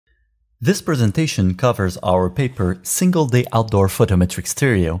This presentation covers our paper Single-Day Outdoor Photometric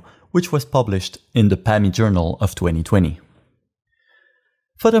Stereo, which was published in the PAMI Journal of 2020.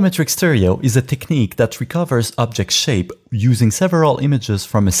 Photometric stereo is a technique that recovers object shape using several images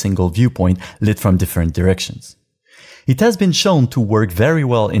from a single viewpoint lit from different directions. It has been shown to work very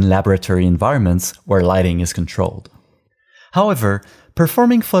well in laboratory environments where lighting is controlled. However,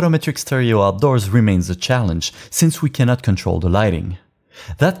 performing photometric stereo outdoors remains a challenge since we cannot control the lighting.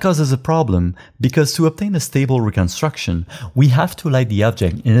 That causes a problem because to obtain a stable reconstruction, we have to light the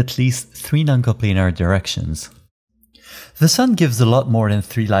object in at least 3 non-coplanar directions. The sun gives a lot more than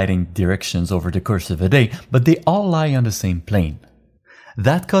 3 lighting directions over the course of a day, but they all lie on the same plane.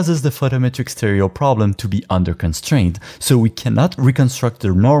 That causes the photometric stereo problem to be under constraint, so we cannot reconstruct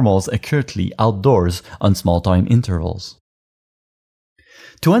the normals accurately outdoors on small time intervals.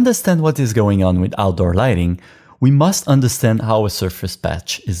 To understand what is going on with outdoor lighting, we must understand how a surface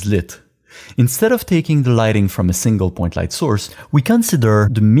patch is lit. Instead of taking the lighting from a single point light source, we consider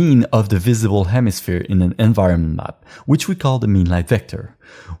the mean of the visible hemisphere in an environment map, which we call the Moonlight Vector,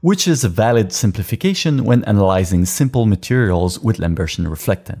 which is a valid simplification when analyzing simple materials with Lambertian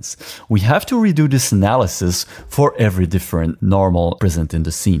reflectance. We have to redo this analysis for every different normal present in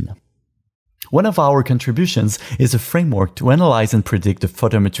the scene. One of our contributions is a framework to analyze and predict the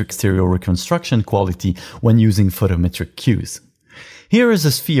photometric stereo reconstruction quality when using photometric cues. Here is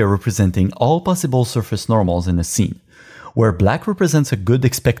a sphere representing all possible surface normals in a scene, where black represents a good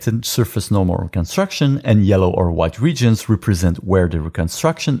expected surface normal reconstruction and yellow or white regions represent where the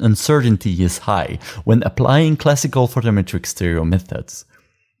reconstruction uncertainty is high when applying classical photometric stereo methods.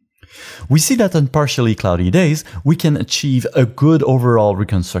 We see that on partially cloudy days, we can achieve a good overall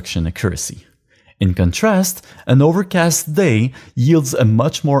reconstruction accuracy. In contrast, an overcast day yields a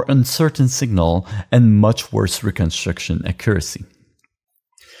much more uncertain signal and much worse reconstruction accuracy.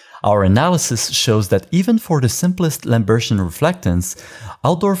 Our analysis shows that even for the simplest Lambertian reflectance,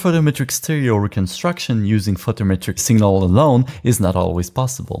 outdoor photometric stereo reconstruction using photometric signal alone is not always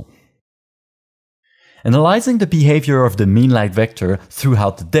possible. Analyzing the behavior of the Moonlight Vector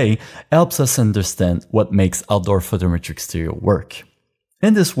throughout the day helps us understand what makes outdoor photometric stereo work.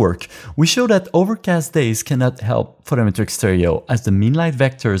 In this work, we show that overcast days cannot help photometric stereo as the Moonlight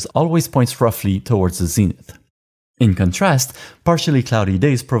Vectors always points roughly towards the zenith. In contrast, partially cloudy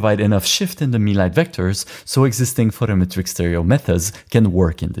days provide enough shift in the Moonlight Vectors so existing photometric stereo methods can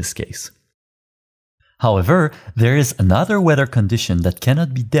work in this case. However, there is another weather condition that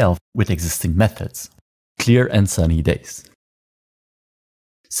cannot be dealt with existing methods: clear and sunny days.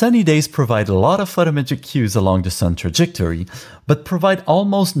 Sunny days provide a lot of photometric cues along the sun trajectory, but provide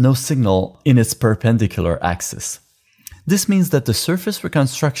almost no signal in its perpendicular axis. This means that the surface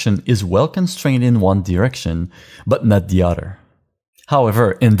reconstruction is well constrained in one direction, but not the other.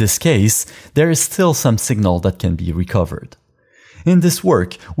 However, in this case, there is still some signal that can be recovered. In this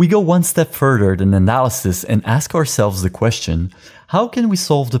work, we go one step further than analysis and ask ourselves the question, how can we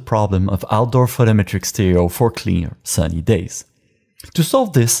solve the problem of outdoor photometric stereo for clear, sunny days? To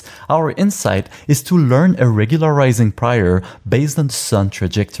solve this, our insight is to learn a regularizing prior based on the sun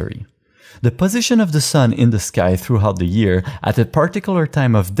trajectory. The position of the sun in the sky throughout the year at a particular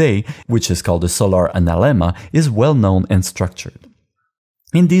time of day, which is called the solar analemma, is well known and structured.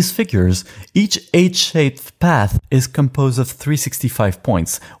 In these figures, each H-shaped path is composed of 365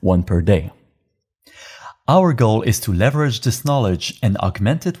 points, 1 per day. Our goal is to leverage this knowledge and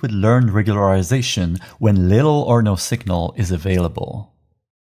augment it with learned regularization when little or no signal is available.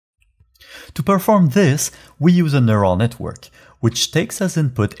 To perform this, we use a neural network, which takes as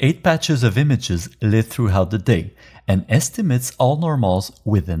input 8 patches of images lit throughout the day and estimates all normals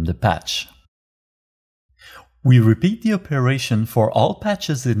within the patch. We repeat the operation for all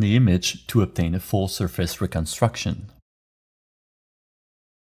patches in the image to obtain a full surface reconstruction.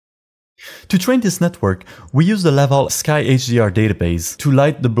 To train this network, we use the Laval Sky HDR database to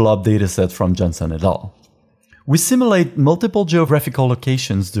light the blob dataset from Johnson et al. We simulate multiple geographical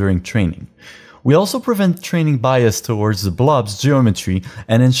locations during training. We also prevent training bias towards the blob's geometry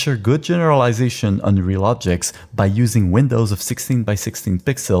and ensure good generalization on real objects by using windows of 16 by 16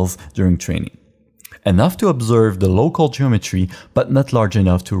 pixels during training. Enough to observe the local geometry, but not large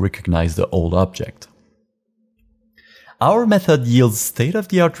enough to recognize the old object. Our method yields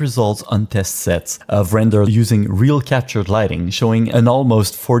state-of-the-art results on test sets of render using real captured lighting, showing an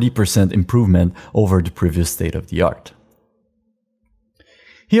almost 40% improvement over the previous state-of-the-art.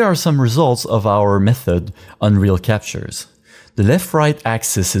 Here are some results of our method on real captures. The left-right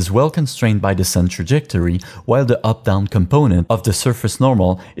axis is well constrained by the sun trajectory, while the up-down component of the surface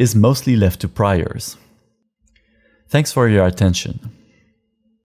normal is mostly left to priors. Thanks for your attention.